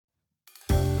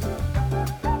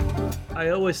I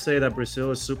always say that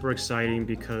Brazil is super exciting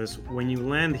because when you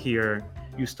land here,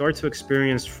 you start to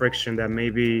experience friction that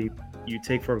maybe you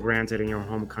take for granted in your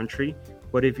home country.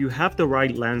 But if you have the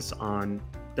right lens on,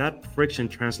 that friction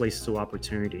translates to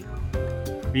opportunity.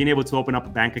 Being able to open up a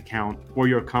bank account for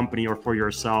your company or for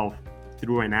yourself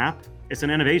through an app, it's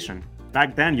an innovation.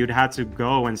 Back then, you'd had to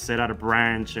go and sit at a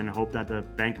branch and hope that the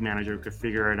bank manager could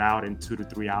figure it out in 2 to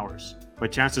 3 hours.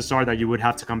 But chances are that you would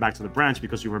have to come back to the branch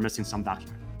because you were missing some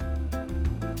document.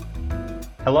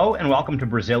 Hello and welcome to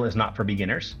Brazil is Not for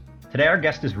Beginners. Today our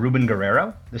guest is Ruben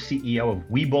Guerrero, the CEO of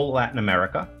WeBull Latin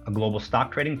America, a global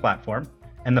stock trading platform,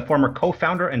 and the former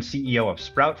co-founder and CEO of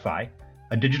SproutFi,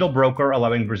 a digital broker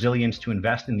allowing Brazilians to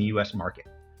invest in the US market.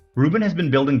 Ruben has been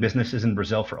building businesses in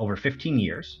Brazil for over 15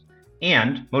 years,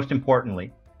 and most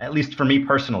importantly, at least for me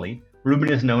personally,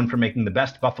 Ruben is known for making the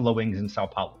best buffalo wings in Sao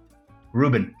Paulo.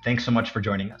 Ruben, thanks so much for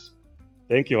joining us.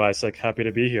 Thank you, Isaac. Happy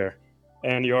to be here.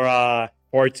 And you're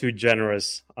far too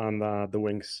generous on the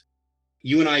wings.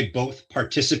 You and I both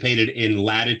participated in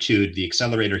Latitude, the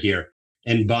accelerator here,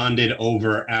 and bonded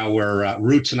over our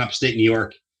roots in upstate New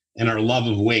York and our love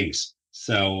of wings.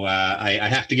 So I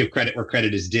have to give credit where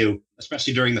credit is due,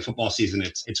 especially during the football season.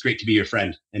 It's great to be your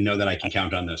friend and know that I can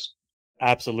count on those.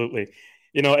 Absolutely.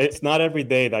 You know, it's not every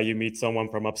day that you meet someone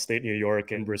from upstate New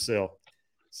York in Brazil.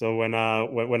 So when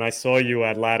I saw you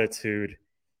at Latitude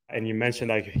and you mentioned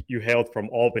that you hailed from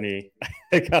Albany,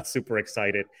 I got super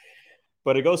excited.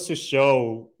 But it goes to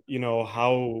show, you know,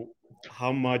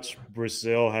 how much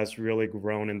Brazil has really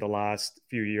grown in the last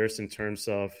few years in terms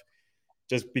of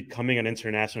just becoming an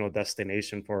international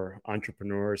destination for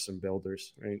entrepreneurs and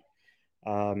builders, right?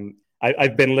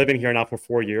 I've been living here now for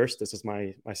 4 years. This is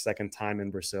my second time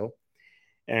in Brazil.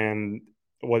 And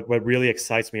what really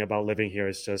excites me about living here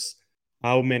is just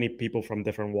how many people from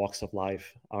different walks of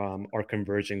life are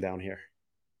converging down here.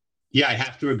 Yeah, I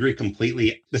have to agree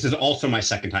completely. This is also my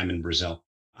second time in Brazil.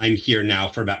 I'm here now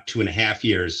for about 2.5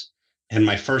 years. And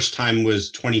my first time was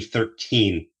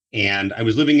 2013. And I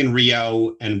was living in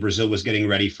Rio, and Brazil was getting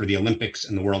ready for the Olympics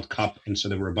and the World Cup. And so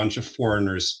there were a bunch of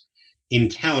foreigners in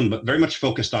town, but very much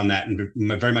focused on that and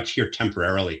very much here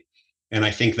temporarily. And I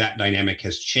think that dynamic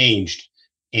has changed.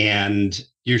 And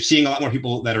you're seeing a lot more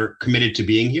people that are committed to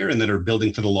being here and that are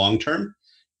building for the long term.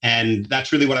 And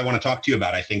that's really what I want to talk to you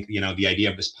about. I think, you know, the idea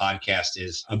of this podcast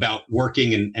is about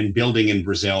working and building in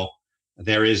Brazil.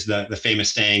 There is the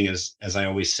famous saying, as I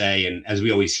always say, and as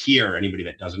we always hear, anybody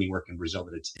that does any work in Brazil,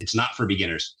 that it's not for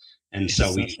beginners. And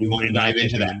so we want to dive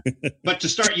into that. But to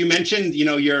start, you mentioned, you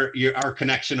know, our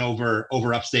connection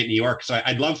over upstate New York. So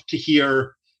I'd love to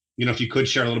hear, you know, if you could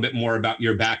share a little bit more about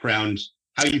your background,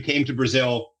 how you came to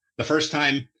Brazil the first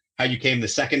time, how you came the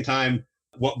second time,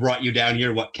 what brought you down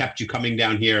here, what kept you coming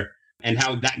down here, and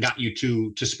how that got you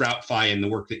to SproutFi and the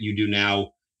work that you do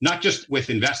now, not just with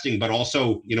investing, but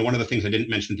also, you know, one of the things I didn't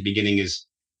mention at the beginning is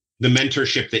the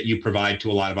mentorship that you provide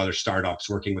to a lot of other startups,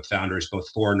 working with founders, both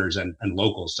foreigners and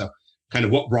locals. So kind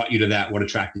of what brought you to that, what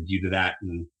attracted you to that,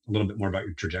 and a little bit more about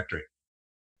your trajectory.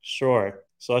 Sure.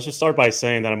 So I should start by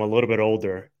saying that I'm a little bit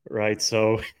older, right?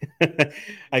 So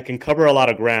I can cover a lot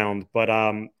of ground, but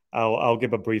I'll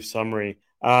give a brief summary.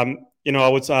 You know, I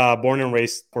was born and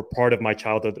raised for part of my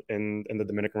childhood in the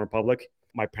Dominican Republic.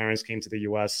 My parents came to the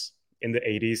U.S. in the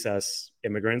 80s as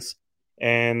immigrants.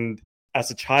 And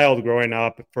as a child growing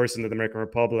up, first in the Dominican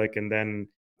Republic and then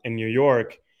in New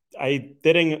York, I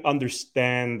didn't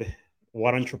understand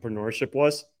what entrepreneurship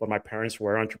was, but my parents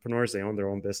were entrepreneurs. They owned their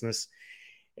own business.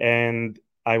 And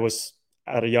I was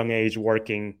at a young age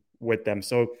working with them.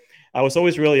 So I was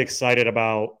always really excited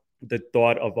about the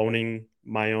thought of owning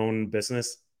my own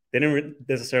business. They didn't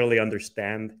necessarily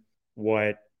understand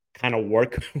what kind of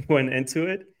work went into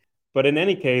it. But in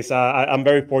any case, I'm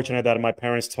very fortunate that my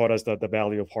parents taught us the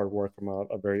value of hard work from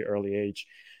a very early age.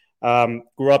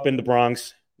 Grew up in the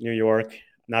Bronx, New York,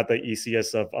 not the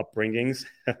easiest of upbringings.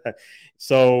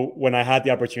 So when I had the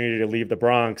opportunity to leave the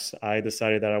Bronx, I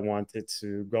decided that I wanted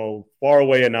to go far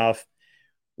away enough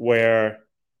where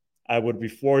I would be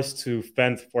forced to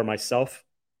fend for myself,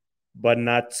 but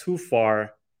not too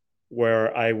far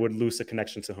where I would lose a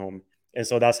connection to home. And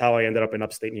so that's how I ended up in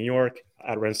upstate New York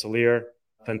at Rensselaer.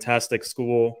 Fantastic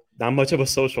school, not much of a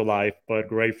social life, but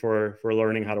great for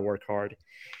learning how to work hard.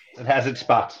 It has its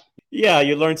spots. Yeah,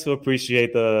 you learn to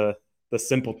appreciate the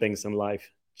simple things in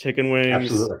life. Chicken wings,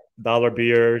 Absolutely. dollar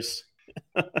beers.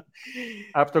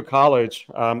 After college,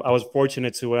 I was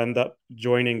fortunate to end up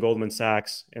joining Goldman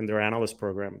Sachs in their analyst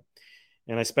program.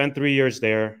 And I spent 3 years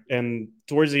there. And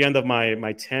towards the end of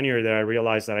my tenure there, I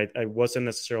realized that I wasn't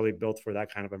necessarily built for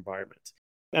that kind of environment.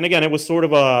 And again, it was sort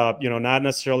of not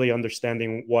necessarily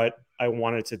understanding what I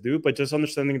wanted to do, but just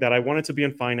understanding that I wanted to be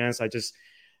in finance.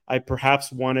 I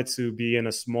perhaps wanted to be in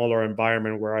a smaller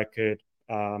environment where I could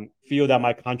feel that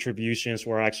my contributions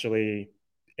were actually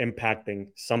impacting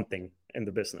something in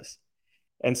the business.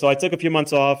 And so I took a few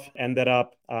months off, ended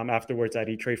up afterwards at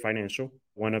E-Trade Financial,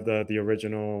 one of the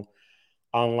original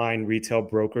online retail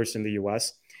brokers in the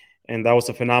US. And that was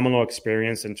a phenomenal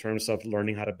experience in terms of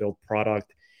learning how to build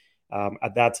product.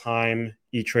 At that time,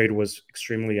 E-Trade was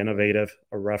extremely innovative,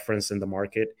 a reference in the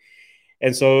market.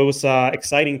 And so it was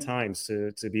exciting times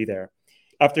to be there.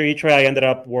 After E-Trade, I ended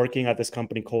up working at this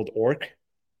company called Orc.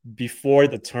 Before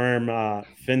the term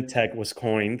fintech was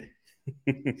coined,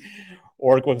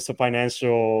 Orc was a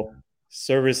financial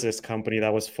services company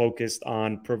that was focused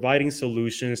on providing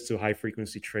solutions to high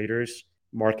frequency traders,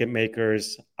 market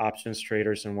makers, options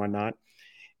traders, and whatnot.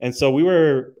 And so we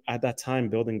were at that time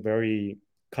building very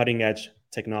cutting edge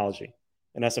technology.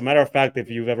 And as a matter of fact, if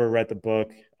you've ever read the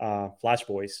book Flash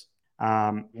Boys,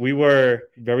 we were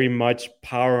very much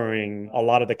powering a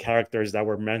lot of the characters that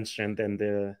were mentioned in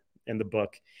the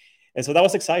book. And so that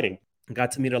was exciting. I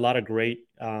got to meet a lot of great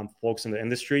folks in the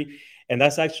industry. And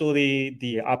that's actually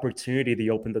the opportunity that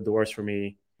opened the doors for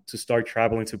me to start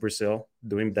traveling to Brazil,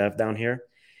 doing dev down here,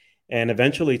 and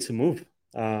eventually to move.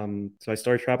 So I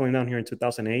started traveling down here in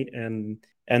 2008 and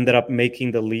ended up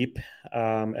making the leap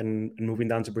and moving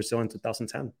down to Brazil in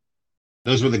 2010.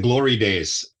 Those were the glory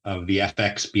days of the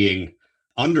FX being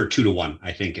under 2 to 1,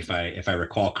 I think, if I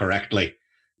recall correctly.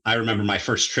 I remember my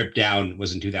first trip down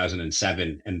was in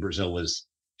 2007, and Brazil was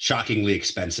shockingly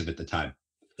expensive at the time.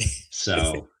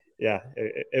 So yeah,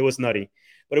 it was nutty,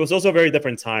 but it was also a very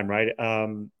different time, right?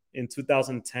 In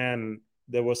 2010,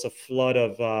 there was a flood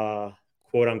of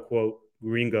quote unquote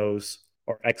gringos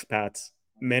or expats,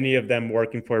 many of them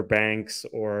working for banks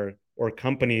or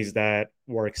companies that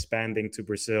were expanding to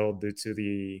Brazil due to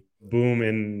the boom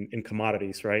in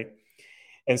commodities, right?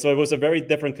 And so it was a very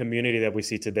different community that we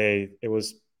see today. It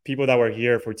was people that were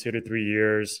here for 2 to 3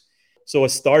 years. So a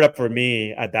startup for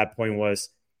me at that point was,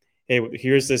 hey,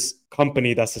 here's this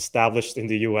company that's established in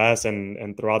the US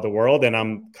and throughout the world. And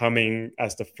I'm coming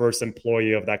as the first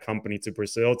employee of that company to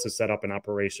Brazil to set up an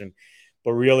operation.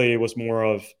 But really, it was more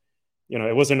of,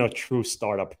 it wasn't a true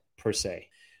startup per se.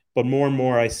 But more and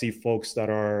more, I see folks that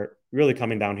are really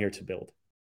coming down here to build.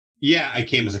 Yeah, I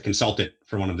came as a consultant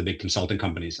for one of the big consulting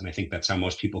companies. And I think that's how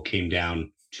most people came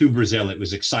down to Brazil. It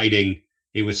was exciting.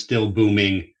 It was still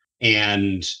booming.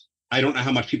 And I don't know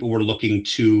how much people were looking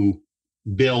to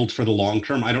build for the long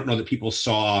term. I don't know that people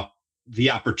saw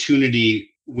the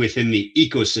opportunity within the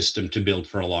ecosystem to build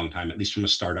for a long time, at least from a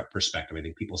startup perspective. I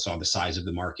think people saw the size of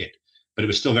the market, but it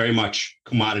was still very much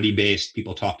commodity based.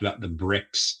 People talked about the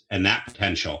bricks and that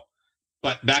potential.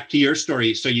 But back to your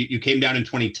story. So you came down in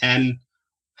 2010.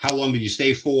 How long did you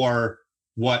stay for?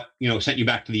 What sent you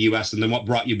back to the US, and then what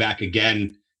brought you back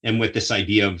again, and with this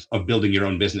idea of building your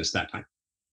own business that time?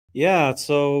 Yeah,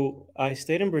 so I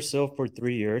stayed in Brazil for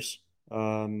 3 years.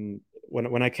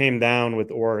 When I came down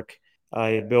with Orc,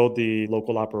 I built the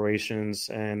local operations,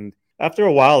 and after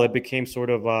a while, it became sort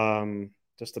of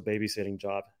just a babysitting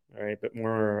job, right? A bit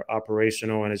more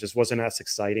operational, and it just wasn't as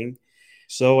exciting.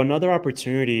 So another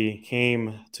opportunity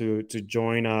came to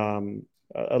join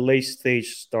a late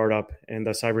stage startup in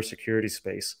the cybersecurity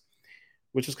space,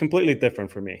 which is completely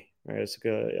different for me. Right?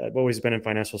 I've always been in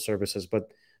financial services,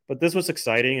 but this was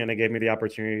exciting, and it gave me the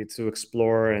opportunity to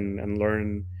explore and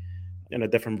learn in a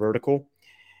different vertical.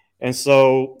 And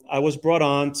so I was brought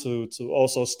on to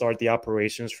also start the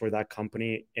operations for that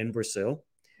company in Brazil,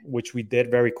 which we did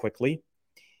very quickly.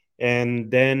 And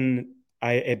then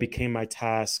it became my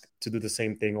task to do the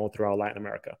same thing all throughout Latin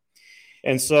America.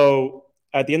 And so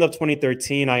at the end of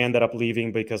 2013, I ended up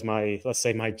leaving because let's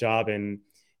say my job in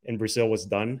Brazil was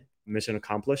done, mission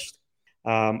accomplished.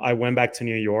 I went back to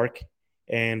New York,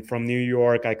 and from New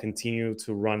York, I continued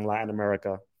to run Latin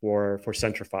America for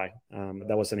Centrify.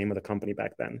 That was the name of the company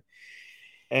back then.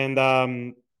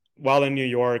 And while in New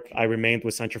York, I remained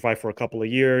with Centrify for a couple of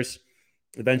years.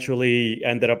 Eventually,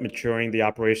 ended up maturing the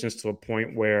operations to a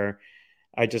point where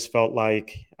I just felt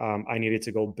like I needed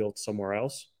to go build somewhere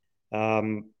else.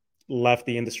 Left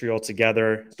the industry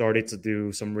altogether, started to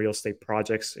do some real estate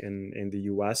projects in the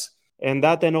US. And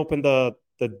that then opened the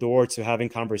door to having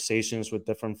conversations with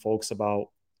different folks about,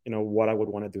 what I would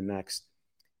want to do next.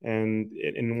 And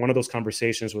in one of those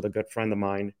conversations with a good friend of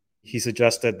mine, he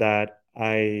suggested that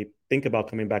I think about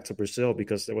coming back to Brazil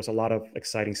because there was a lot of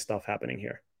exciting stuff happening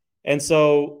here. And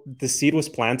so the seed was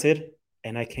planted,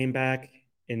 and I came back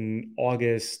in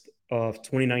August of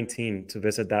 2019 to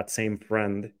visit that same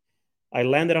friend I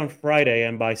landed on Friday,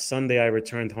 and by Sunday, I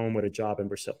returned home with a job in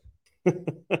Brazil.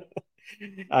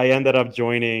 I ended up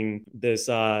joining this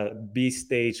B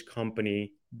stage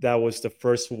company that was the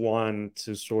first one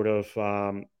to sort of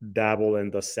dabble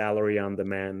in the salary on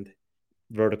demand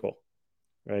vertical,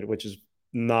 right? Which is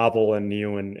novel and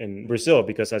new in Brazil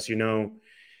because, as you know,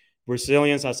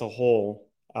 Brazilians as a whole,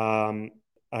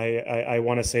 I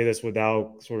want to say this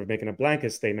without sort of making a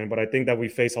blanket statement, but I think that we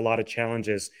face a lot of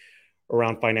challenges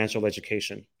around financial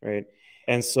education, right?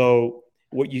 And so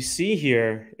what you see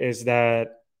here is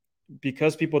that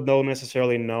because people don't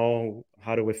necessarily know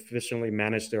how to efficiently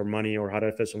manage their money or how to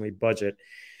efficiently budget,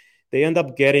 they end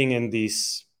up getting in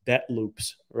these debt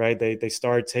loops, right? They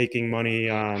start taking money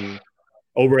on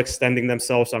overextending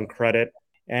themselves on credit.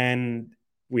 And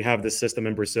we have this system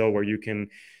in Brazil where you can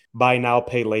buy now,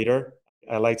 pay later.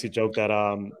 I like to joke that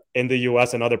in the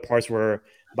US and other parts where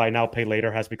buy now, pay later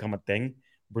has become a thing,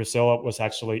 Brazil was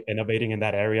actually innovating in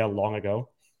that area long ago.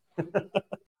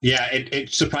 Yeah,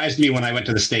 it surprised me when I went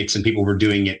to the States and people were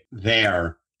doing it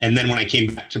there. And then when I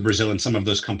came back to Brazil and some of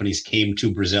those companies came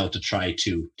to Brazil to try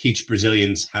to teach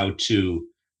Brazilians how to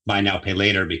buy now, pay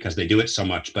later because they do it so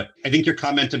much. But I think your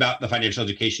comment about the financial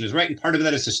education is right. And part of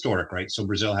that is historic, right? So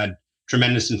Brazil had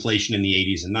tremendous inflation in the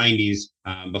 80s and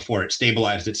 90s before it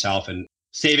stabilized itself. And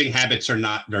saving habits are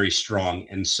not very strong.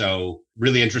 And so,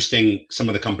 really interesting some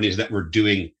of the companies that were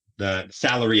doing the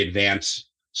salary advance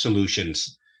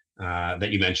solutions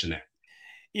that you mentioned there.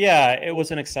 Yeah, it was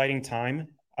an exciting time,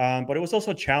 but it was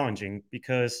also challenging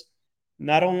because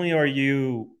not only are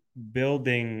you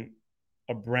building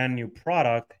a brand new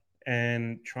product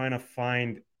and trying to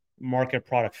find market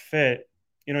product fit,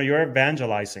 you're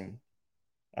evangelizing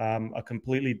a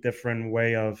completely different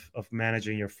way of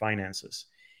managing your finances.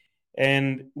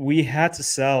 And we had to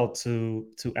sell to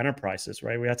enterprises,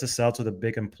 right? We had to sell to the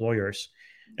big employers.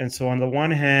 And so on the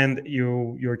one hand,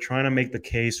 you're trying to make the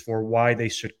case for why they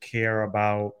should care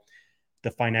about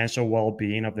the financial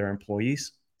well-being of their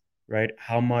employees, right?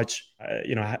 How much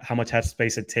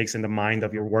headspace it takes in the mind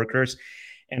of your workers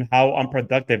and how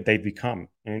unproductive they become.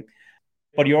 Right?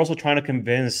 But you're also trying to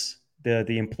convince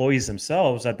the employees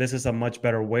themselves that this is a much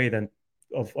better way than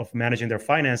of managing their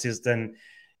finances than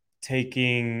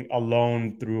taking a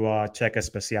loan through a cheque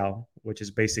especial, which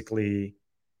is basically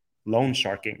loan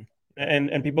sharking.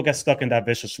 And people get stuck in that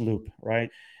vicious loop, right?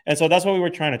 And so that's what we were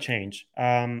trying to change.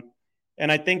 And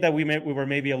I think that we were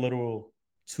maybe a little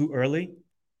too early,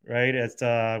 right?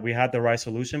 We had the right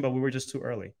solution, but we were just too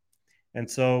early. And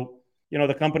so,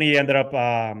 the company ended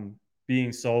up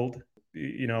being sold.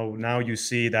 Now you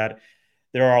see that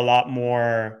there are a lot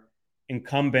more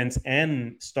incumbents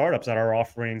and startups that are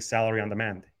offering salary on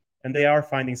demand, and they are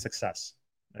finding success,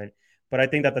 right? But I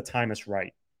think that the time is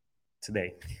right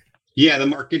today. Yeah, the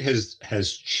market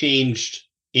has changed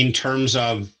in terms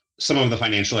of some of the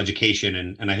financial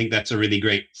education, and I think that's a really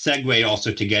great segue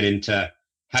also to get into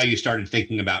how you started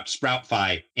thinking about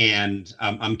SproutFi. And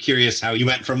I'm curious how you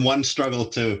went from one struggle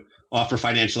to offer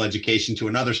financial education to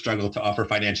another struggle to offer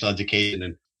financial education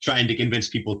and trying to convince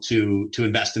people to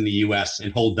invest in the U.S.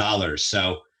 and hold dollars.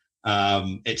 So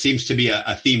it seems to be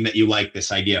a theme that you like,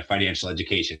 this idea of financial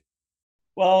education.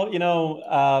 Well,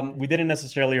 we didn't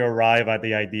necessarily arrive at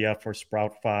the idea for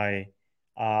SproutFi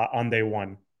on day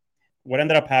one. What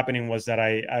ended up happening was that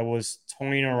I was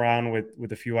toying around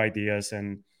with a few ideas,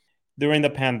 and during the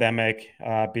pandemic,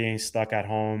 being stuck at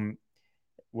home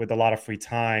with a lot of free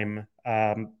time,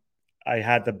 I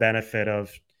had the benefit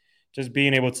of just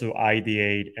being able to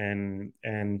ideate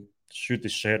and shoot the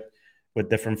shit with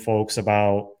different folks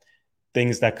about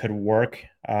things that could work,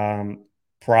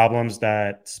 problems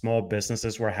that small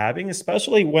businesses were having,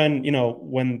 especially when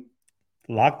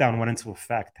lockdown went into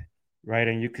effect, right?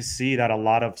 And you could see that a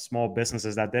lot of small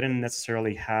businesses that didn't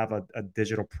necessarily have a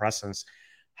digital presence,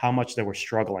 how much they were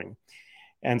struggling.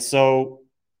 And so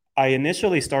I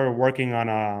initially started working on,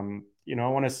 I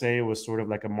want to say it was sort of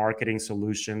like a marketing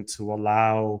solution to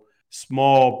allow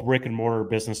small brick and mortar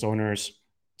business owners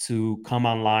to come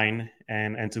online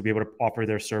and to be able to offer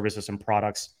their services and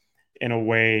products in a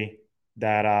way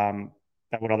that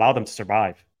would allow them to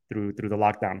survive through the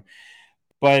lockdown.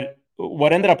 But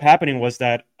what ended up happening was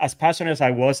that, as passionate as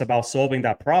I was about solving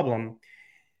that problem,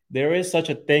 there is such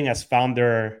a thing as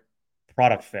founder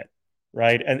product fit,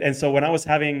 right? And so when I was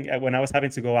having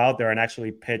to go out there and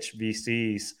actually pitch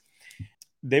VCs,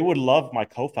 they would love my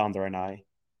co-founder and I.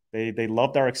 They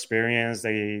loved our experience.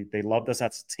 They loved us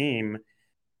as a team,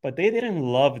 but they didn't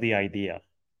love the idea,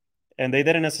 and they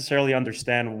didn't necessarily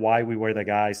understand why we were the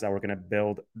guys that were going to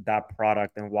build that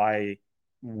product and why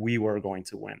we were going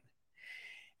to win.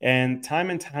 And time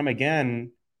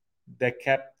again, they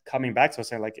kept coming back to us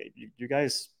saying like, you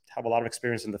guys have a lot of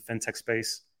experience in the fintech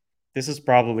space. This is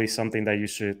probably something that you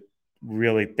should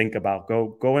really think about.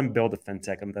 Go and build a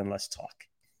fintech, and then let's talk.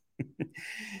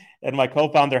 And my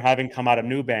co-founder, having come out of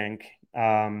Nubank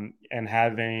and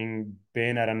having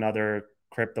been at another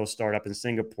crypto startup in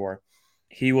Singapore,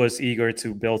 he was eager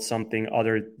to build something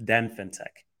other than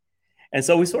fintech. And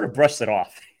so we sort of brushed it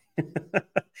off.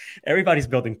 Everybody's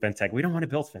building fintech. We don't want to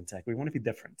build fintech. We want to be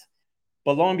different.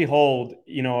 But lo and behold,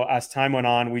 as time went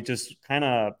on, we just kind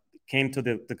of came to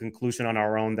the conclusion on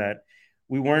our own that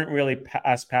we weren't really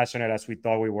as passionate as we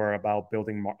thought we were about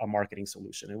building a marketing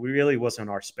solution. And we really wasn't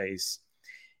our space.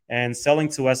 And selling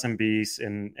to SMBs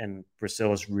in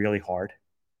Brazil is really hard,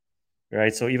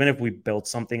 right? So even if we built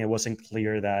something, it wasn't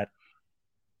clear that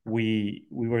we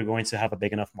were going to have a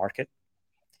big enough market.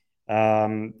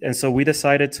 And so we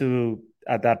decided to,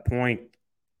 at that point,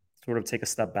 sort of take a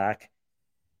step back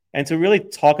and to really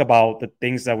talk about the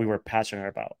things that we were passionate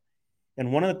about.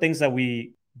 And one of the things that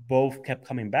we both kept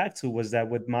coming back to was that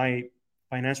with my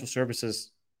financial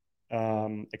services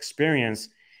experience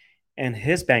and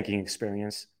his banking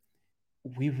experience,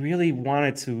 we really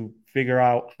wanted to figure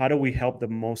out how do we help the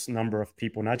most number of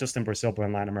people, not just in Brazil, but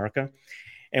in Latin America.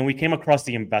 And we came across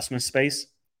the investment space.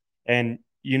 And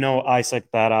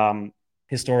Isaac, that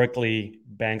historically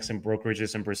banks and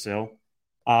brokerages in Brazil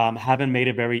haven't made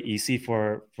it very easy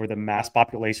for the mass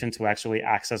population to actually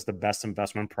access the best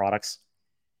investment products.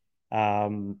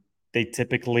 They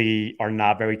typically are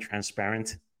not very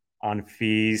transparent on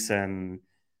fees and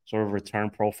sort of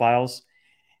return profiles.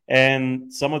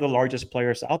 And some of the largest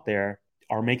players out there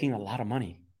are making a lot of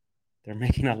money. They're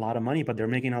making a lot of money, but they're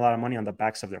making a lot of money on the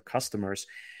backs of their customers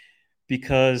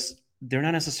because they're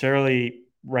not necessarily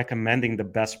recommending the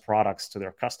best products to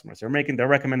their customers. They're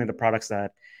recommending the products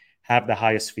that have the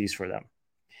highest fees for them.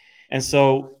 And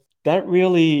so that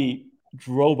really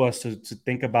drove us to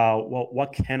think about, well,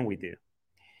 what can we do?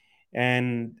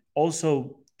 And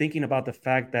also thinking about the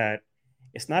fact that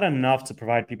it's not enough to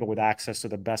provide people with access to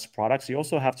the best products. You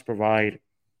also have to provide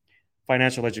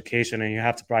financial education, and you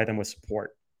have to provide them with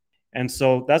support. And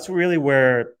so that's really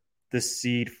where the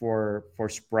seed for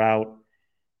Sprout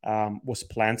was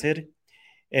planted.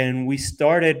 And we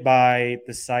started by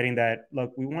deciding that,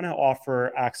 look, we want to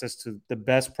offer access to the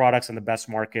best products and the best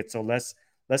market. So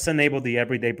let's enable the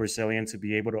everyday Brazilian to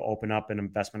be able to open up an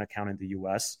investment account in the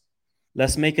US.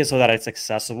 Let's make it so that it's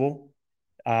accessible.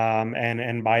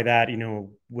 And by that,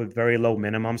 with very low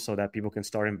minimums so that people can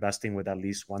start investing with at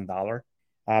least $1.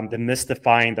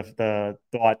 Demystifying the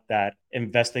thought that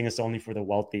investing is only for the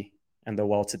wealthy and the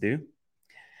well-to-do.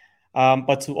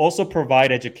 But to also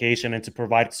provide education and to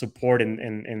provide support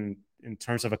in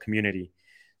terms of a community.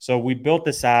 So we built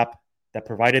this app that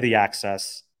provided the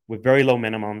access with very low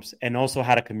minimums and also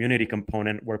had a community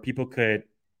component where people could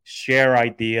share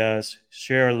ideas,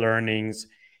 share learnings,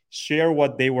 share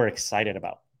what they were excited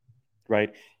about,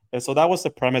 right? And so that was the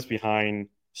premise behind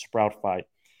SproutFi.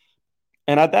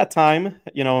 And at that time,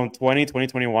 in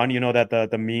 2021, that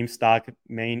the meme stock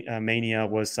mania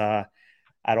was at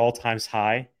all times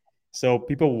high. So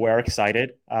people were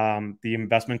excited. The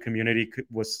investment community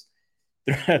was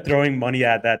throwing money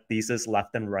at that thesis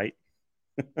left and right.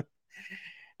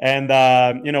 And,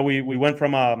 we went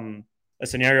from a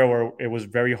scenario where it was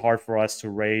very hard for us to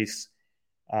raise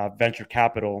venture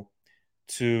capital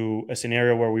to a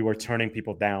scenario where we were turning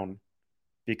people down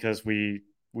because we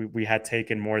had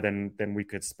taken more than we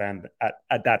could spend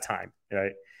at that time,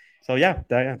 right? So yeah,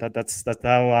 that's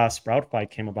how SproutFi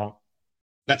came about.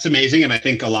 That's amazing. And I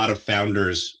think a lot of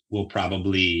founders will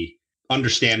probably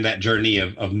understand that journey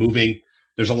of moving.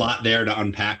 There's a lot there to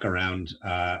unpack around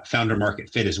founder market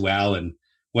fit as well, and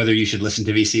whether you should listen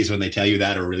to VCs when they tell you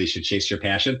that or really should chase your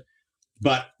passion.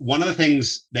 But one of the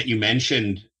things that you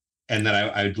mentioned and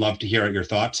that I'd love to hear your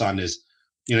thoughts on is,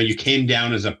 you came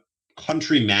down as a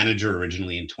country manager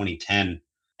originally in 2010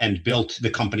 and built the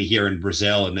company here in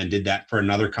Brazil and then did that for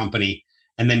another company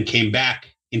and then came back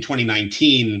in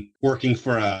 2019 working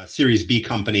for a Series B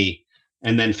company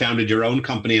and then founded your own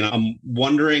company. And I'm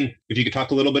wondering if you could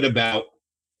talk a little bit about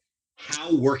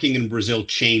how working in Brazil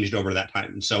changed over that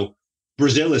time. And so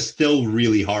Brazil is still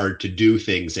really hard to do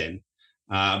things in,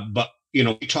 but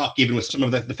we talk even with some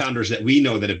of the founders that we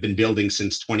know that have been building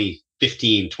since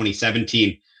 2015,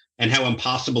 2017, and how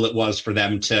impossible it was for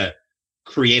them to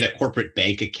create a corporate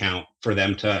bank account, for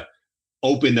them to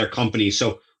open their company.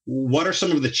 So what are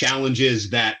some of the challenges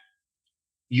that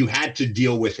you had to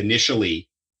deal with initially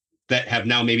that have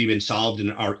now maybe been solved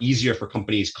and are easier for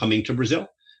companies coming to Brazil?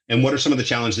 And what are some of the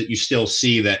challenges that you still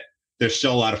see that there's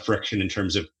still a lot of friction in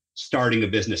terms of starting a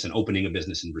business and opening a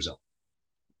business in Brazil?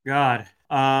 God,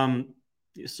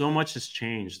 so much has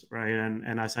changed, right?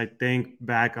 And as I think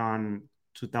back on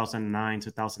 2009,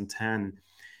 2010,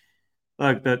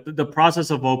 look, the process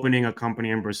of opening a company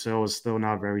in Brazil is still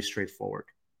not very straightforward.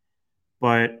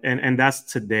 But and that's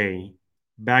today.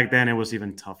 Back then, it was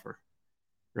even tougher,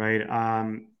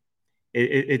 right?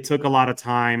 It took a lot of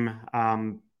time.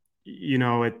 And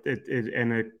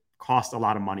it cost a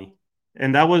lot of money.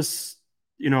 And that was,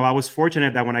 I was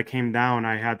fortunate that when I came down,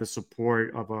 I had the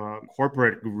support of a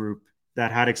corporate group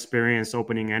that had experience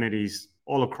opening entities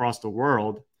all across the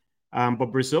world.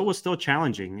 But Brazil was still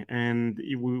challenging, and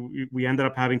we ended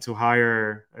up having to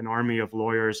hire an army of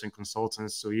lawyers and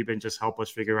consultants to even just help us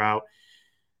figure out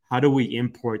how do we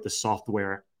import the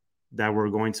software that we're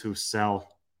going to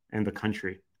sell in the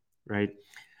country, right?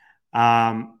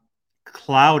 Um,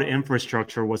 Cloud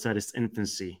infrastructure was at its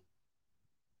infancy,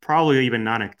 probably even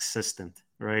non-existent,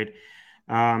 right?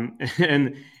 Um,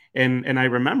 and and I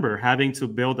remember having to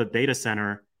build a data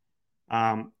center,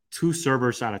 two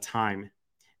servers at a time,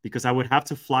 because I would have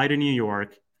to fly to New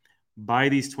York, buy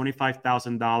these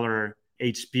 $25,000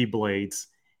 HP blades,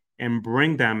 and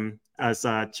bring them as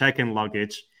a check-in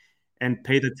luggage, and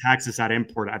pay the taxes at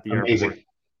import at the airport. Amazing.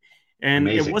 And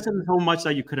it Amazing. wasn't so much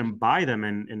that you couldn't buy them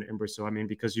in Brazil. I mean,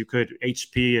 because you could,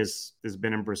 HP has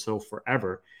been in Brazil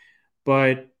forever,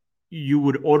 but you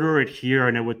would order it here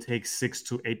and it would take 6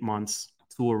 to 8 months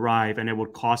to arrive, and it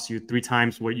would cost you three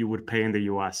times what you would pay in the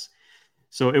US.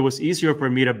 So it was easier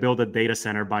for me to build a data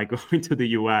center by going to the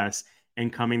US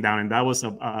and coming down. And that was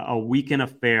a weekend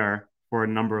affair for a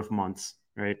number of months,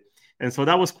 right? And so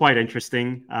that was quite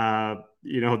interesting. There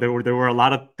were a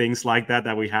lot of things like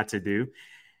that we had to do.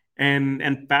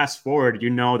 And fast forward,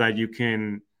 that you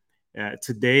can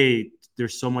today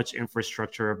there's so much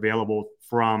infrastructure available,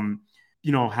 from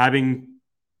having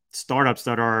startups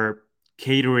that are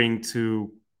catering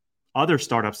to other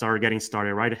startups that are getting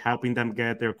started, right? Helping them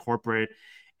get their corporate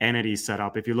entities set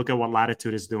up. If you look at what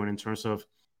Latitude is doing in terms of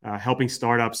helping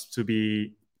startups to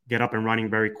get up and running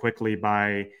very quickly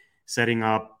by setting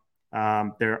up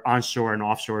their onshore and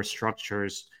offshore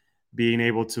structures, being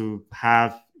able to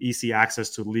have easy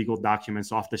access to legal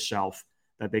documents off the shelf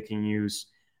that they can use.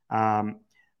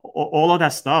 All of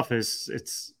that stuff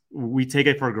we take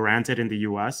it for granted in the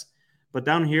US, but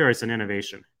down here it's an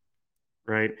innovation,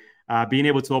 right? Being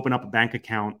able to open up a bank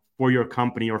account for your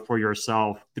company or for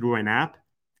yourself through an app,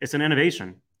 it's an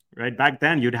innovation, right? Back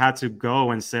then, you'd had to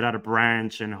go and sit at a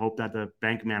branch and hope that the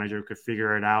bank manager could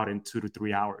figure it out in 2 to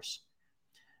 3 hours.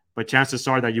 But chances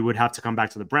are that you would have to come back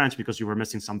to the branch because you were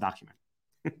missing some document.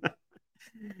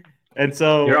 And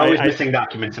so You're always missing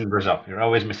documents in Brazil. You're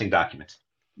always missing documents.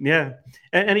 Yeah.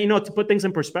 And to put things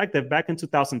in perspective, back in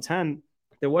 2010,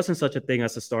 there wasn't such a thing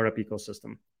as a startup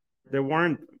ecosystem. There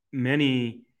weren't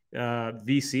many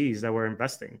VCs that were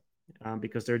investing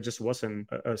because there just wasn't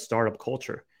a startup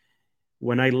culture.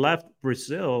 When I left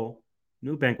Brazil,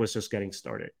 Nubank was just getting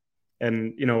started.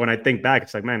 And, when I think back,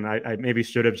 it's like, man, I maybe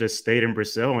should have just stayed in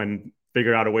Brazil and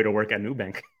figured out a way to work at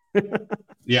Nubank.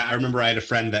 Yeah, I remember I had a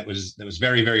friend that was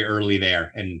very, very early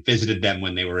there and visited them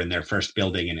when they were in their first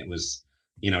building, and it was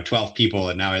 12 people.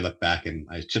 And now I look back and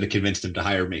I should have convinced him to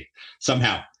hire me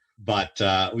somehow. But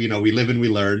we live and we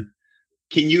learn.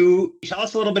 Can you tell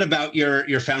us a little bit about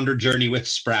your founder journey with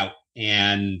Sprout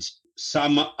and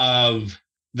some of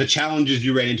the challenges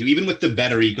you ran into, even with the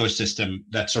better ecosystem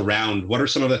that's around? What are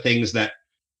some of the things that,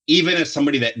 even as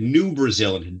somebody that knew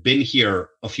Brazil and had been here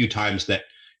a few times, that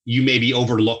you maybe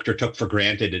overlooked or took for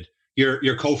granted?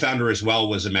 Your co-founder as well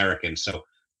was American, so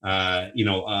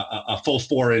a full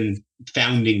foreign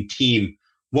founding team.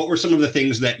 What were some of the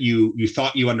things that you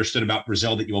thought you understood about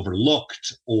Brazil that you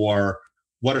overlooked, or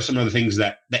what are some of the things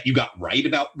that you got right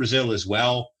about Brazil as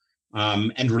well?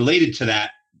 And related to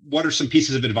that, what are some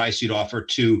pieces of advice you'd offer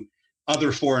to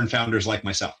other foreign founders like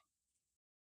myself?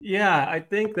 Yeah, I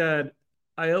think that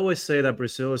I always say that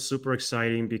Brazil is super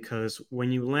exciting because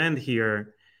when you land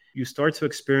here, you start to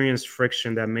experience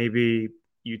friction that maybe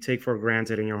you take for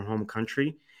granted in your home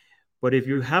country. But if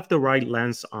you have the right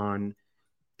lens on,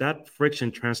 that friction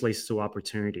translates to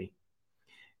opportunity.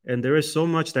 And there is so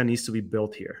much that needs to be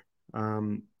built here.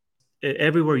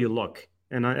 Everywhere you look,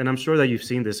 and I'm sure that you've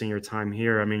seen this in your time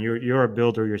here. I mean, you're a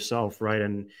builder yourself, right?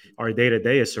 And our day to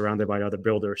day is surrounded by other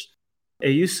builders.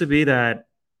 It used to be that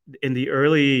in the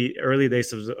early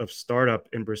days of startup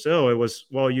in Brazil, it was,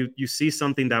 well, you see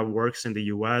something that works in the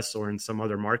US or in some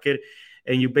other market,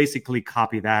 and you basically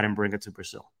copy that and bring it to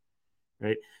Brazil,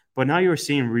 right? But now you're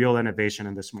seeing real innovation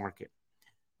in this market.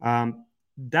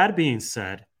 That being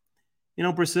said,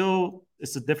 Brazil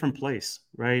is a different place,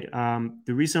 right?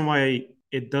 The reason why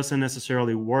it doesn't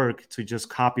necessarily work to just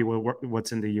copy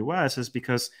what's in the US is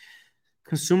because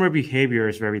consumer behavior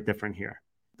is very different here.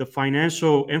 The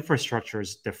financial infrastructure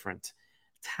is different.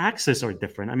 Taxes are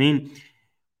different. I mean,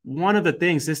 one of the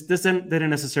things this didn't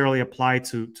necessarily apply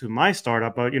to my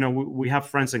startup, but we have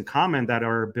friends in common that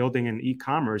are building in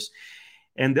e-commerce,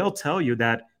 and they'll tell you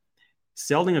that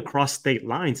selling across state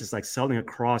lines is like selling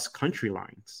across country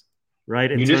lines,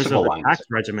 right? In terms of Municipal the lines. tax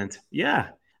regiment. Yeah.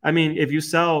 I mean, if you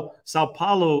sell Sao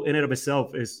Paulo in and of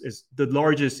itself is the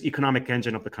largest economic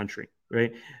engine of the country,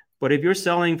 right? But if you're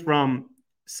selling from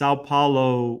Sao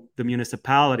Paulo, the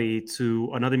municipality, to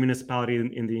another municipality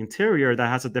in the interior that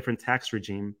has a different tax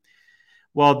regime,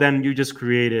 well, then you just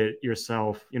created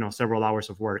yourself, several hours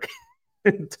of work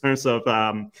in terms of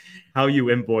how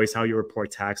you invoice, how you report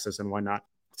taxes, and whatnot.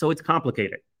 So it's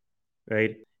complicated,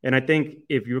 right? And I think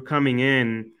if you're coming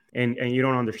in and you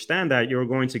don't understand that, you're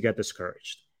going to get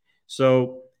discouraged.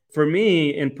 So for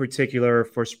me in particular,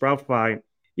 for SproutFi,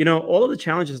 all of the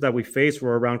challenges that we faced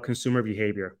were around consumer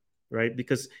behavior, right?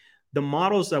 Because the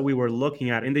models that we were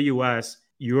looking at in the US,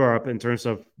 Europe, in terms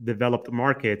of developed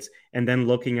markets, and then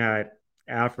looking at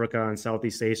Africa and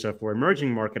Southeast Asia for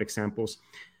emerging market examples,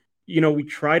 we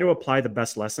try to apply the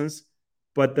best lessons,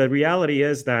 but the reality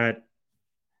is that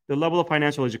the level of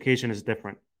financial education is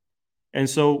different. And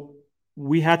so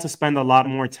we had to spend a lot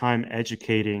more time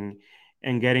educating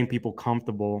and getting people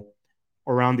comfortable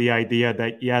around the idea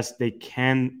that, yes, they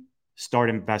can start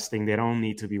investing. They don't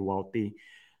need to be wealthy,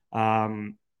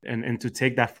 and to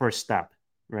take that first step,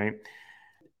 right?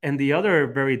 And the other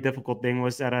very difficult thing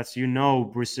was that, as you know,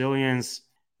 Brazilians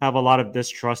have a lot of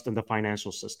distrust in the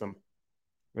financial system,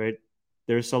 right?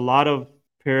 There's a lot of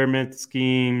pyramid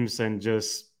schemes and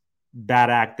just bad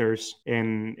actors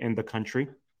in the country.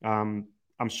 I'm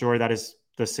sure that is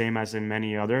the same as in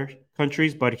many other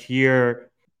countries, but here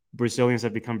Brazilians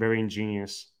have become very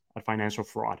ingenious at financial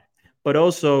fraud. But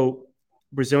also,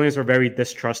 Brazilians are very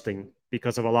distrusting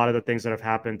because of a lot of the things that have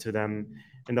happened to them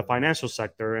in the financial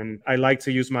sector. And I like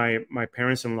to use my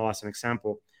parents-in-law as an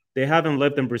example. They haven't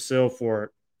lived in Brazil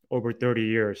for over 30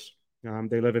 years.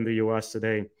 They live in the US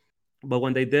today. But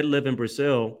when they did live in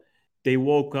Brazil, they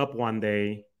woke up one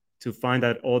day to find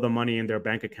that all the money in their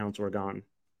bank accounts were gone.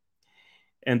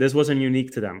 And this wasn't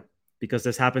unique to them because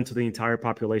this happened to the entire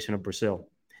population of Brazil.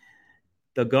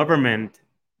 The government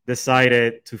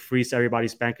decided to freeze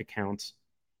everybody's bank accounts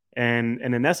and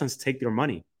in essence, take their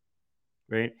money,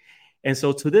 right? And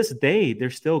so to this day, they're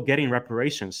still getting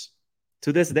reparations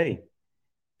to this day.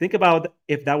 Think about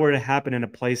if that were to happen in a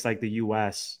place like the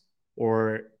US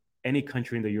or any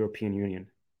country in the European Union,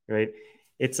 right?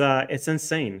 It's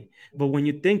insane. But when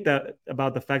you think that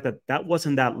about the fact that that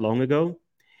wasn't that long ago,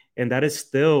 and that is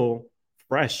still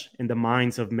fresh in the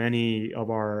minds of many of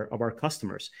our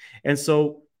customers, and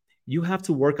so you have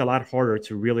to work a lot harder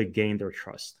to really gain their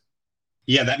trust.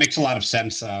 Yeah, that makes a lot of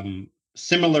sense.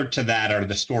 Similar to that are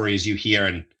the stories you hear,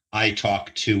 and I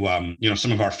talk to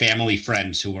some of our family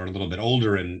friends who are a little bit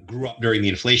older and grew up during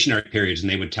the inflationary periods, and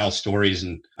they would tell stories.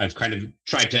 And I've kind of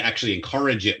tried to actually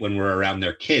encourage it when we're around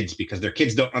their kids because their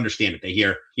kids don't understand it. They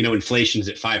hear inflation's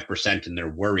at 5% and they're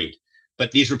worried.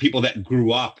 But these were people that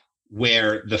grew up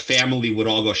where the family would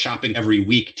all go shopping every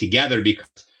week together because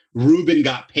Ruben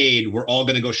got paid. We're all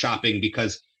going to go shopping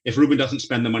because if Ruben doesn't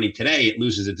spend the money today, it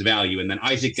loses its value. And then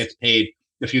Isaac gets paid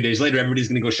a few days later, everybody's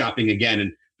going to go shopping again.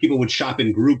 And people would shop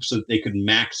in groups so that they could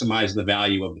maximize the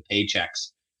value of the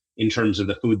paychecks in terms of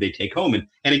the food they take home.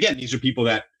 And again, these are people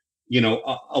that,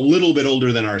 a little bit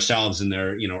older than ourselves in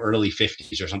their, early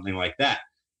 50s or something like that.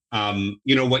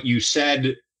 What you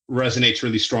said resonates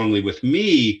really strongly with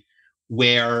me,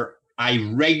 where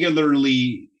I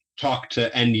regularly talk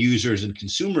to end users and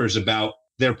consumers about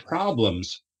their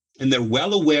problems, and they're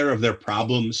well aware of their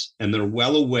problems and they're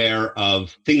well aware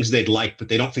of things they'd like, but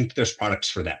they don't think that there's products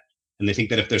for them. And they think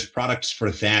that if there's products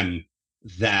for them,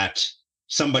 that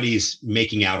somebody's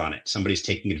making out on it, somebody's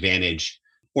taking advantage,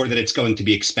 or that it's going to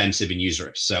be expensive and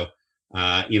usurious. So,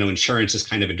 insurance is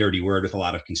kind of a dirty word with a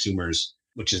lot of consumers,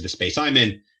 which is the space I'm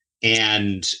in.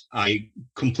 And I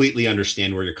completely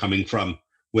understand where you're coming from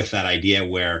with that idea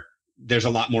where there's a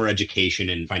lot more education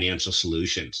in financial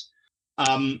solutions.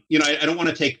 I don't want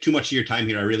to take too much of your time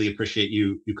here. I really appreciate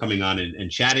you coming on and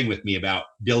chatting with me about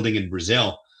building in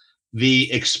Brazil.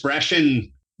 The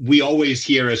expression we always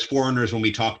hear as foreigners when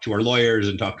we talk to our lawyers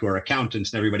and talk to our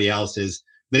accountants and everybody else is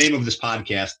the name of this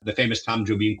podcast, the famous Tom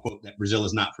Jobim quote that Brazil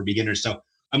is not for beginners. So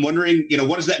I'm wondering,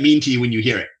 what does that mean to you when you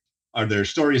hear it? Are there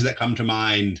stories that come to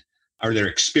mind? Are there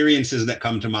experiences that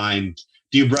come to mind?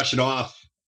 Do you brush it off?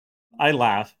 I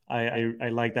laugh. I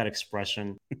like that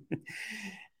expression.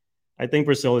 I think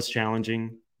Brazil is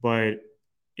challenging, but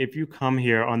if you come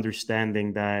here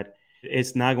understanding that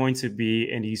It's not going to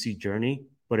be an easy journey,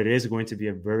 but it is going to be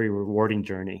a very rewarding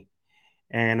journey.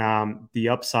 And the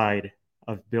upside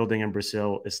of building in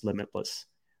Brazil is limitless,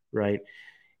 right?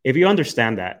 If you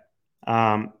understand that,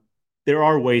 um, there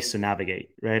are ways to navigate,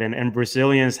 right? And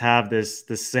Brazilians have this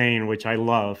saying, which I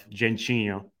love,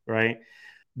 jeitinho, right?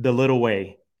 The little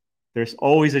way. There's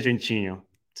always a jeitinho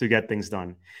to get things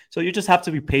done. So you just have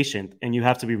to be patient and you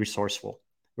have to be resourceful,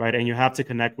 right? And you have to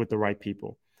connect with the right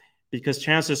people because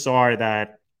chances are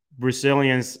that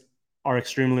Brazilians are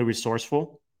extremely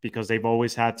resourceful because they've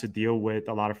always had to deal with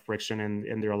a lot of friction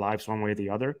in their lives one way or the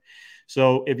other.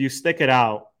 So if you stick it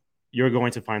out, you're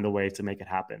going to find a way to make it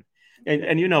happen.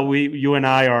 And you know, you and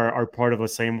I are part of the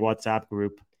same WhatsApp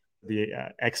group, the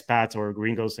expats or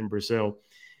gringos in Brazil.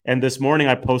 And this morning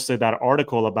I posted that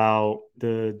article about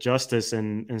the justice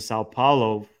in Sao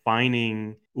Paulo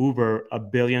fining Uber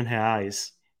 $1 billion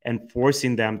and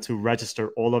forcing them to register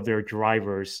all of their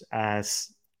drivers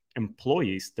as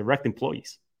employees, direct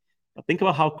employees. Think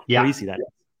about how Yeah. crazy that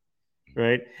is,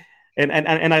 right?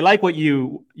 And I like what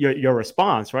your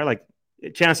response, right? Like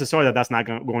chances are that that's not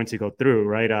going to go through,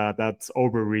 right? That's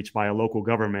overreach by a local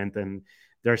government, and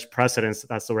there's precedents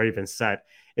that's already been set.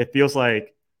 It feels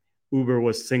like Uber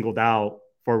was singled out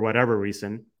for whatever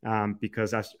reason,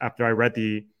 because after I read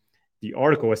the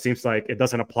article, it seems like it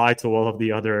doesn't apply to all of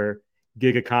the other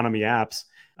gig economy apps,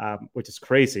 which is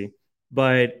crazy.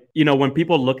 But you know, when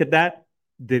people look at that,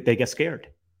 they get scared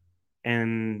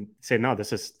and say, "No,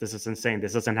 this is insane.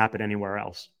 This doesn't happen anywhere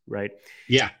else." Right?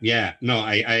 Yeah. No,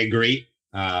 I agree.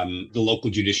 The local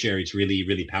judiciary is really,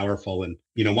 really powerful. And,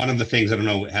 you know, one of the things, I don't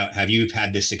know, have you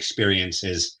had this experience,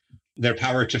 is their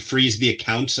power to freeze the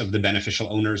accounts of the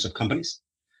beneficial owners of companies.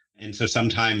 And so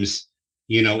sometimes,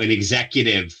 you know, an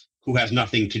executive who has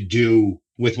nothing to do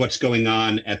with what's going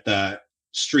on at the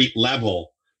street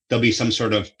level, there'll be some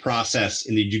sort of process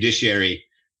in the judiciary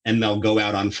and they'll go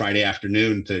out on Friday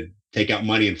afternoon to take out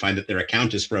money and find that their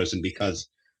account is frozen because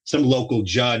some local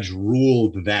judge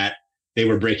ruled that they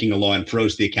were breaking a law and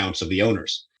froze the accounts of the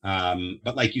owners.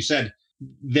 But like you said,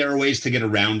 there are ways to get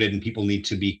around it, and people need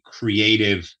to be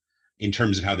creative in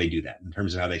terms of how they do that, in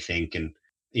terms of how they think. And,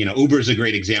 you know, Uber is a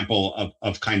great example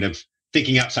of kind of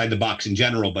thinking outside the box in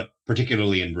general, but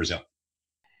particularly in Brazil.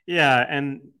 Yeah,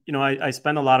 and you know, I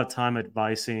spend a lot of time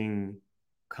advising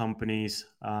companies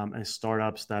and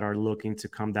startups that are looking to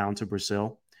come down to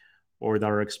Brazil or that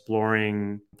are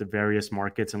exploring the various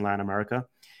markets in Latin America.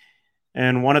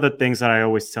 And one of the things that I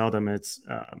always tell them is,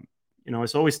 you know,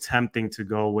 it's always tempting to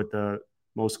go with the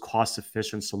most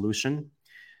cost-efficient solution,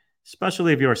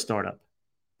 especially if you're a startup.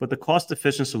 But the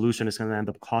cost-efficient solution is going to end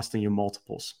up costing you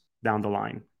multiples down the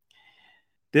line.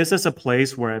 This is a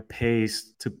place where it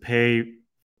pays to pay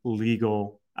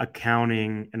legal,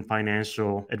 accounting, and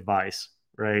financial advice,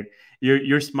 right?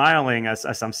 You're smiling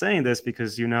as I'm saying this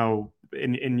because, you know,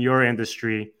 in your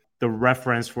industry, the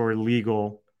reference for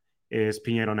legal is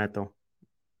Pinheiro Neto,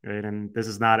 right? And this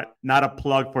is not a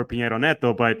plug for Pinheiro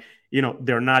Neto, but you know,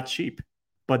 they're not cheap,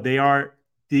 but they are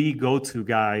the go-to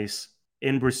guys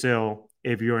in Brazil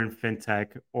if you're in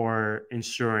fintech or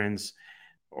insurance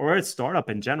or a startup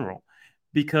in general,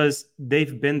 because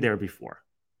they've been there before.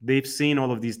 They've seen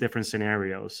all of these different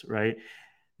scenarios, right?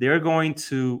 They're going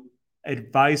to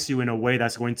advise you in a way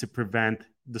that's going to prevent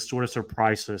the sort of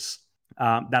surprises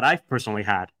that I've personally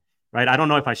had, right? I don't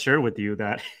know if I shared with you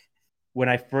that when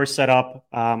I first set up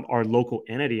our local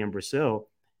entity in Brazil,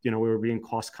 you know, we were being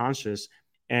cost conscious,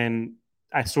 and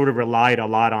I sort of relied a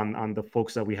lot on the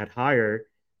folks that we had hired,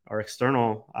 our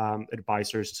external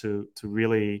advisors, to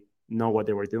really know what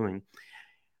they were doing.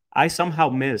 I somehow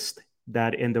missed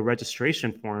that in the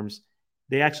registration forms,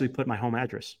 they actually put my home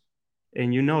address.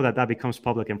 And you know that that becomes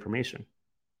public information.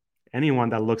 Anyone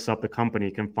that looks up the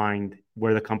company can find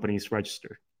where the company is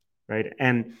registered, right?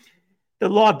 And the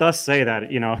law does say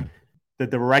that, you know, the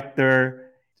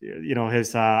director, you know,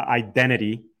 his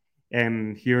identity,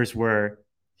 and here's where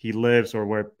he lives or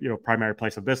where, you know, primary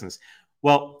place of business.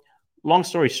 Well, long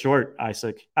story short,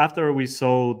 Isaac, after we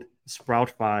sold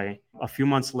SproutFi, a few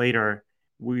months later,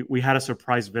 we had a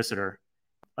surprise visitor,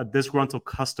 a disgruntled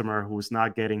customer who was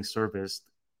not getting serviced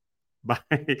by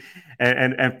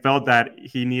and felt that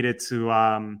he needed to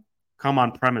come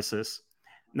on premises,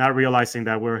 not realizing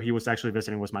that where he was actually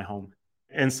visiting was my home.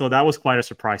 And so that was quite a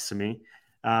surprise to me.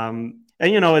 And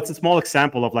you know, it's a small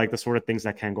example of like the sort of things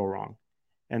that can go wrong.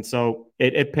 And so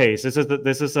it pays.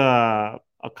 This is a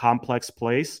complex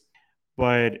place,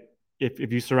 but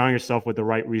if you surround yourself with the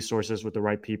right resources, with the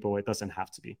right people, it doesn't have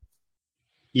to be.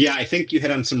 Yeah, I think you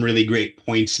hit on some really great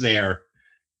points there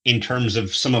in terms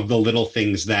of some of the little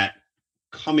things that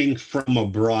coming from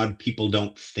abroad people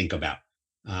don't think about.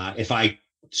 If I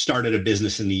started a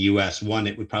business in the US, one,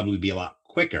 it would probably be a lot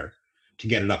quicker to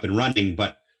get it up and running,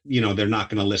 but they're not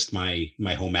going to list my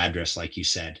home address, like you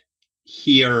said.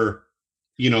 Here,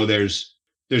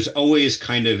 there's always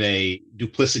kind of a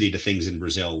duplicity to things in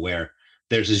Brazil where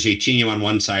there's a jeitinho on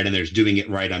one side and there's doing it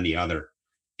right on the other.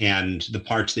 And the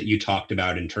parts that you talked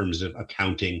about in terms of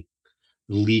accounting,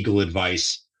 legal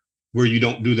advice, where you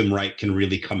don't do them right can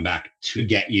really come back to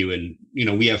get you. And,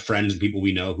 we have friends and people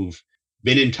we know who've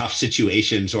been in tough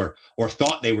situations or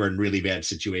thought they were in really bad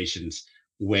situations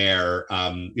where,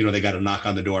 they got a knock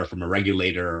on the door from a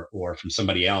regulator or from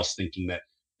somebody else thinking that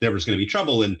there was going to be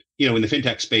trouble. And, in the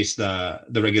fintech space, the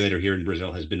regulator here in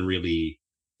Brazil has been really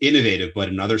innovative, but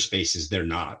in other spaces, they're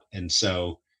not. And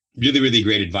so really, really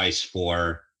great advice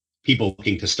for people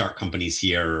looking to start companies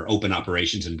here or open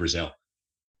operations in Brazil.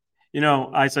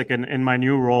 Isaac, in my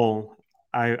new role,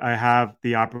 I have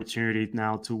the opportunity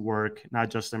now to work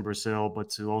not just in Brazil, but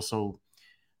to also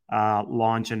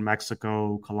launch in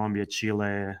Mexico, Colombia,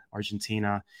 Chile,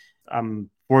 Argentina. I'm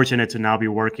fortunate to now be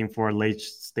working for a late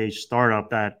stage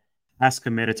startup that has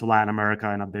committed to Latin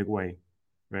America in a big way,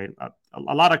 right?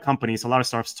 A lot of companies, a lot of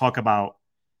startups talk about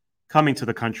coming to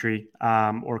the country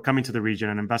or coming to the region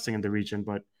and investing in the region.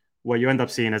 But what you end up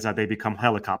seeing is that they become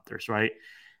helicopters, right?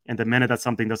 And the minute that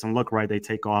something doesn't look right, they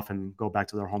take off and go back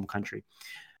to their home country.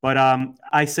 But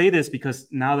I say this because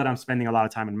now that I'm spending a lot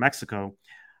of time in Mexico,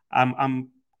 I'm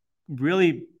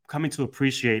really coming to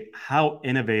appreciate how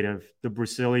innovative the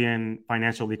Brazilian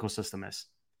financial ecosystem is.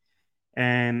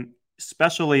 And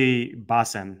especially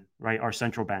BACEN, right, our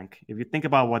central bank. If you think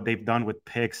about what they've done with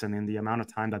PIX and in the amount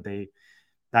of time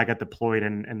that got deployed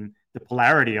and the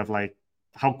polarity of like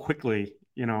how quickly,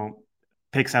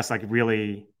 PIX has like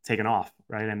really taken off,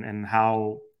 right? And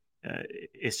how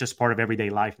it's just part of everyday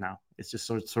life now. It's just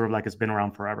sort of like it's been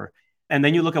around forever. And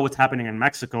then you look at what's happening in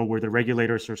Mexico, where the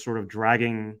regulators are sort of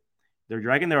dragging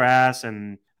their ass,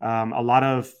 and a lot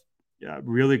of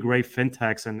really great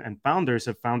fintechs and founders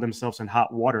have found themselves in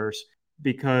hot waters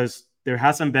because there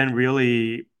hasn't been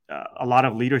really a lot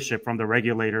of leadership from the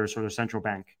regulators or the central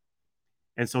bank.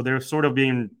 And so they're sort of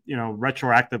being,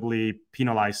 retroactively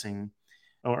penalizing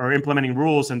or implementing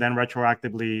rules and then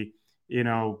retroactively,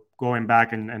 going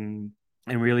back and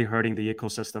really hurting the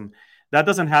ecosystem. That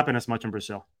doesn't happen as much in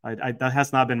Brazil. That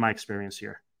has not been my experience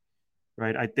here,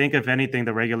 right? I think if anything,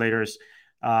 the regulators,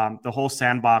 the whole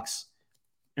sandbox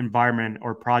environment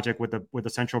or project with the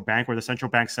central bank, where the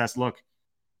central bank says, look,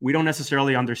 we don't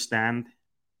necessarily understand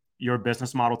your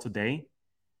business model today,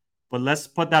 but let's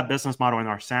put that business model in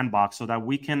our sandbox so that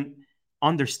we can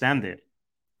understand it,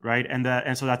 right? And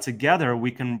so that together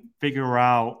we can figure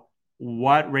out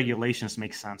what regulations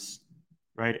make sense,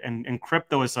 right? And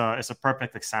crypto is a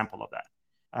perfect example of that.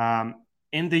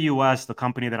 In the US, the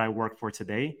company that I work for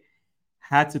today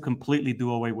had to completely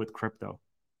do away with crypto.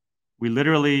 We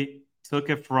literally took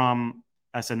it from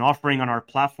as an offering on our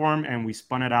platform and we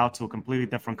spun it out to a completely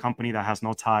different company that has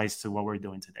no ties to what we're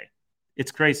doing today.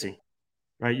 It's crazy,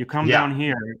 right? You come down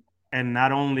here and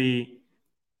not only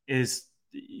is,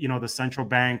 the central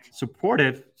bank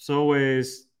supportive, so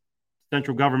is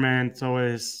central government, so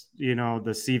is, the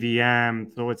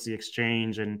CVM, so it's the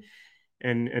exchange, and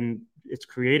it's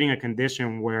creating a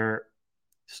condition where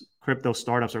crypto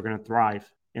startups are going to thrive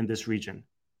in this region,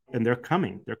 and they're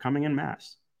coming in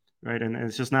mass, right? And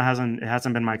it's just it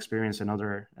hasn't been my experience in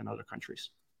other countries.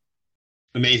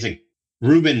 Amazing.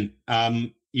 Ruben,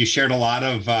 you shared a lot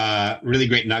of really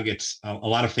great nuggets, a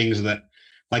lot of things that,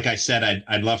 like I said,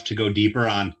 I'd love to go deeper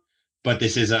on, but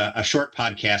this is a short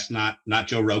podcast, not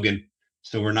Joe Rogan.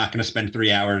 So we're not going to spend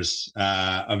 3 hours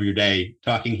of your day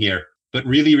talking here, but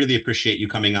really, really appreciate you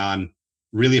coming on.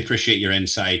 Really appreciate your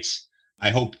insights. I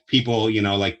hope people,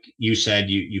 like you said,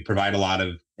 you provide a lot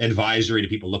of advisory to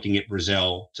people looking at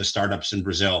Brazil, to startups in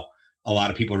Brazil. A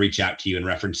lot of people reach out to you and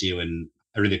reference you. And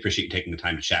I really appreciate you taking the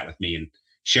time to chat with me and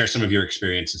share some of your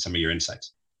experience and some of your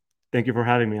insights. Thank you for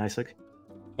having me, Isaac.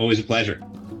 Always a pleasure.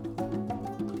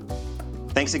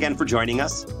 Thanks again for joining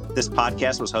us. This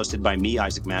podcast was hosted by me,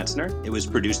 Isaac Matzner. It was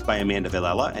produced by Amanda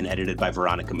Villela and edited by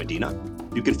Veronica Medina.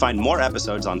 You can find more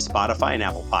episodes on Spotify and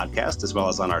Apple Podcasts, as well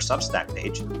as on our Substack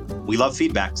page. We love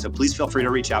feedback, so please feel free to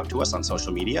reach out to us on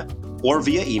social media or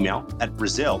via email at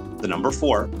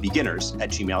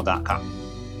Brazil4beginners@gmail.com.